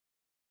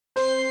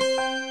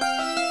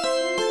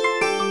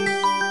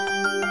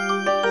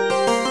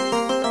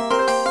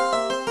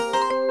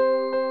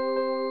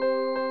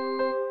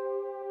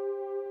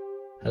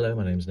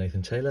name's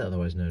Nathan Taylor,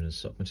 otherwise known as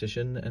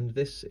Sockmatician, and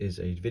this is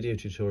a video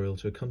tutorial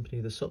to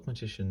accompany the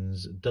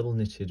Sockmatician's double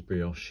knitted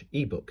brioche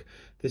ebook.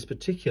 This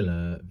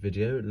particular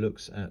video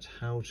looks at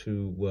how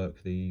to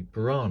work the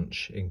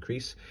branch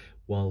increase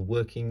while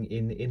working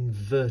in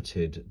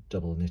inverted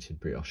double knitted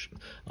brioche.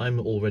 I'm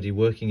already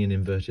working in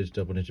inverted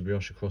double knitted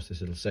brioche across this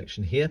little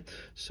section here,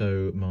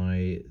 so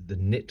the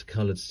knit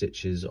coloured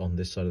stitches on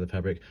this side of the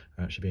fabric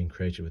are actually being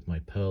created with my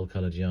pearl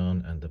coloured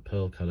yarn, and the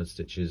pearl coloured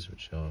stitches,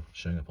 which are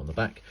showing up on the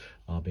back,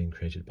 are being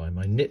created by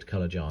my knit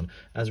coloured yarn.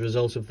 As a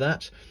result of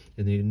that,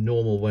 in the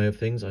normal way of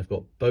things, I've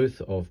got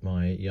both of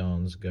my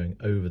yarns going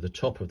over the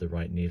top of the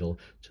right needle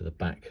to the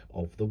back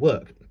of the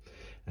work.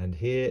 And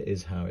here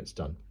is how it's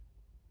done.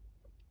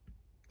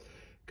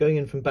 Going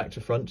in from back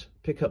to front,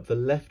 pick up the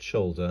left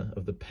shoulder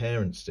of the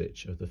parent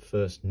stitch of the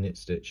first knit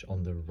stitch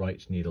on the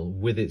right needle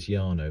with its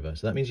yarn over.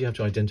 So that means you have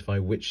to identify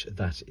which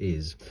that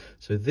is.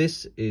 So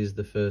this is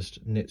the first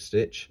knit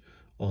stitch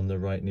on the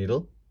right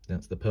needle.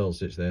 That's the pearl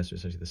stitch there, so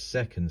it's actually the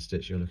second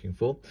stitch you're looking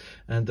for.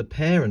 And the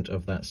parent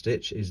of that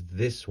stitch is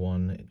this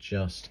one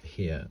just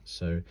here.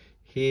 So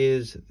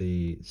here's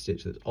the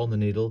stitch that's on the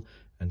needle,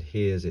 and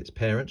here's its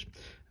parent.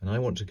 And I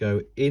want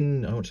to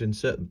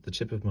insert the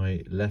tip of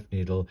my left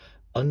needle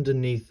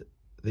underneath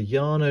the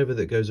yarn over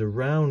that goes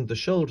around the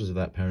shoulders of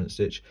that parent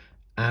stitch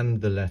and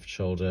the left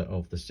shoulder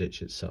of the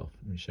stitch itself.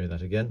 Let me show you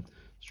that again.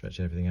 Stretch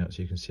everything out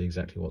so you can see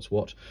exactly what's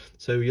what.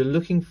 So you're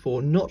looking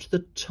for not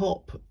the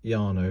top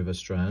yarn over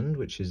strand,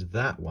 which is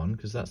that one,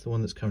 because that's the one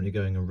that's currently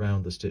going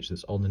around the stitch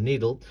that's on the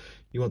needle.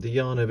 You want the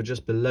yarn over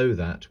just below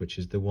that, which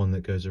is the one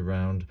that goes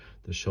around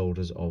the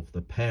shoulders of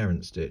the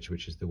parent stitch,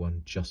 which is the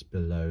one just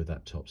below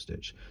that top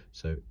stitch.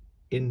 So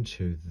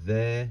into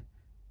there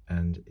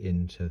and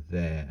into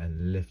there,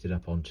 and lift it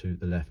up onto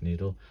the left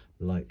needle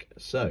like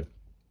so.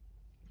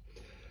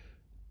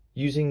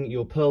 Using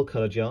your pearl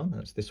coloured yarn,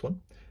 that's this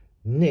one,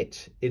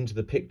 knit into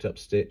the picked up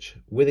stitch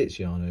with its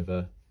yarn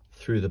over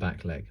through the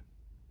back leg.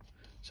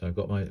 So I've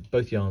got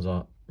both yarns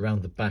are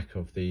around the back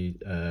of the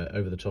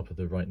over the top of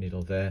the right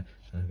needle there,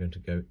 and I'm going to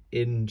go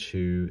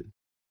into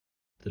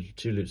the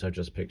two loops I've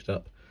just picked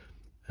up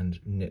and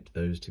knit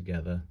those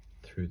together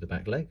through the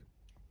back leg.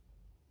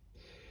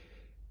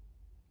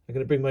 I'm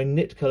going to bring my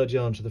knit coloured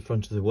yarn to the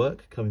front of the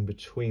work, coming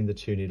between the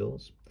two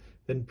needles.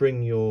 Then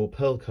bring your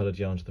pearl coloured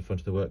yarn to the front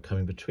of the work,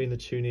 coming between the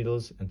two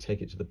needles, and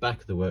take it to the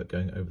back of the work,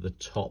 going over the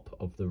top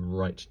of the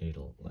right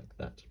needle, like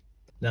that.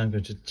 Now I'm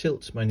going to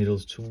tilt my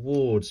needles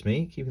towards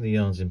me, keeping the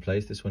yarns in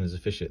place. This one is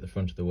officially at the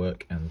front of the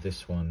work, and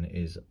this one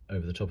is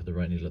over the top of the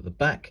right needle at the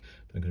back.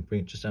 But I'm going to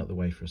bring it just out of the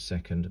way for a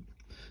second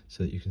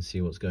so that you can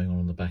see what's going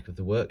on the back of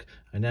the work.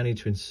 I now need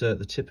to insert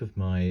the tip of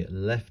my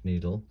left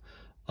needle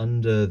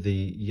under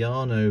the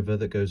yarn over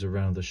that goes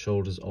around the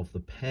shoulders of the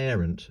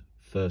parent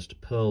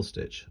first pearl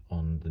stitch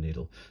on the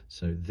needle.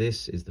 So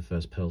this is the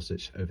first pearl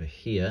stitch over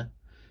here,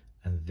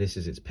 and this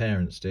is its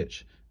parent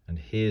stitch, and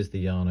here's the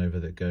yarn over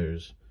that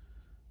goes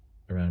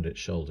around its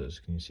shoulders.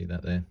 Can you see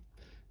that there?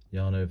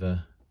 Yarn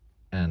over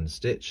and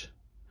stitch.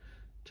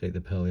 Take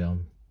the pearl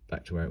yarn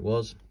back to where it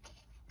was.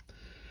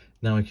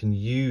 Now I can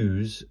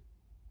use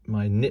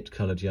my knit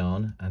coloured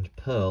yarn and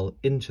pearl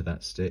into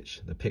that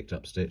stitch, the picked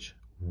up stitch,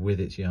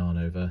 with its yarn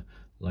over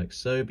like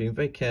so, being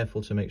very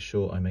careful to make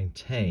sure I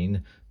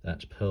maintain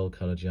that pearl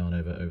coloured yarn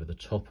over the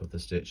top of the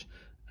stitch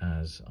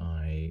as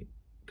I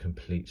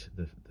complete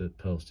the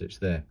pearl stitch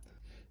there.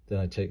 Then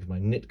I take my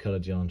knit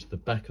coloured yarn to the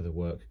back of the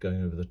work,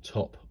 going over the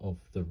top of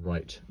the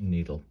right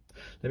needle.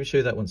 Let me show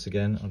you that once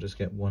again. I'll just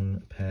get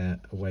one pair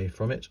away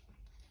from it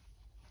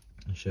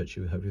and show it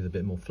you hopefully with a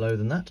bit more flow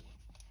than that.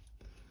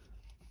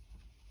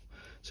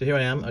 So here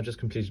I am, I've just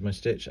completed my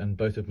stitch, and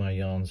both of my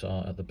yarns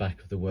are at the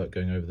back of the work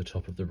going over the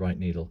top of the right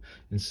needle.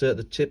 Insert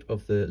the tip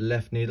of the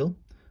left needle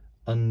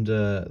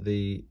under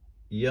the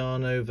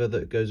yarn over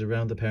that goes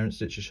around the parent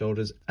stitch's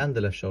shoulders and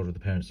the left shoulder of the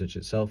parent stitch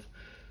itself.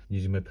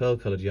 Using my pearl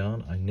coloured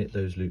yarn, I knit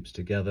those loops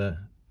together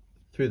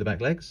through the back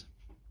legs.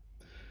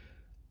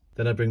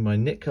 Then I bring my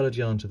knit coloured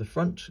yarn to the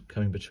front,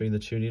 coming between the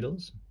two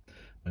needles.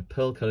 My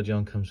pearl coloured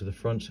yarn comes to the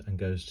front and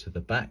goes to the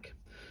back.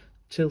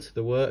 Tilt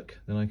the work,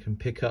 then I can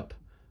pick up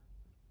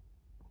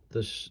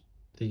the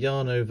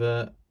yarn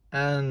over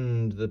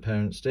and the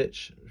parent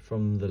stitch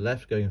from the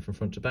left, going from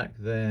front to back,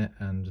 there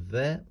and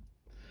there.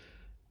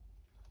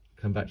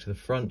 Come back to the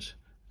front,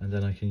 and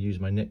then I can use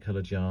my knit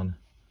coloured yarn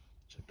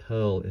to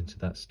purl into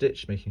that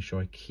stitch, making sure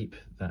I keep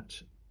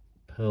that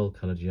pearl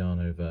coloured yarn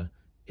over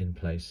in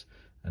place,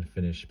 and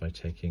finish by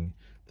taking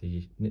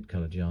the knit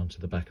coloured yarn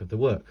to the back of the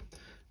work.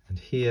 And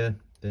here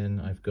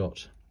then I've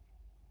got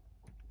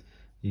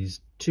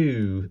these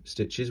two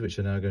stitches which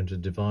are now going to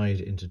divide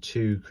into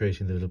two,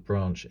 creating the little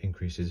branch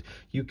increases.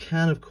 You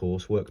can of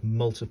course work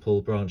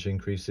multiple branch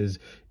increases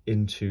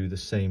into the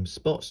same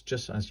spot,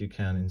 just as you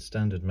can in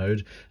standard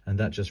mode, and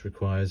that just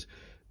requires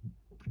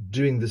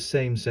doing the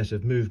same set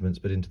of movements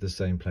but into the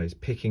same place,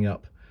 picking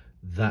up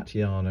that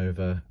yarn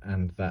over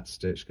and that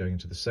stitch, going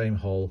into the same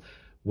hole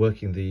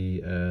working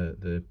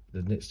the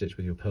knit stitch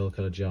with your pearl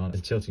coloured yarn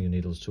and tilting your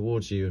needles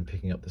towards you and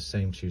picking up the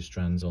same 2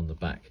 strands on the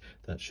back.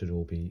 That should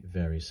all be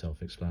very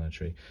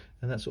self-explanatory.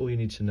 And that's all you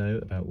need to know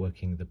about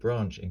working the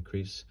branch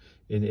increase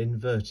in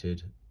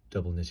inverted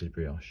double knitted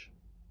brioche.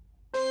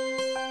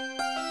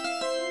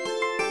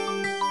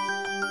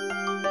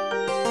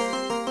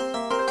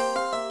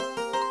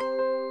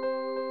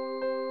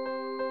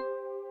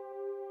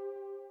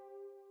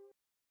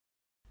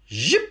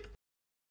 Zip!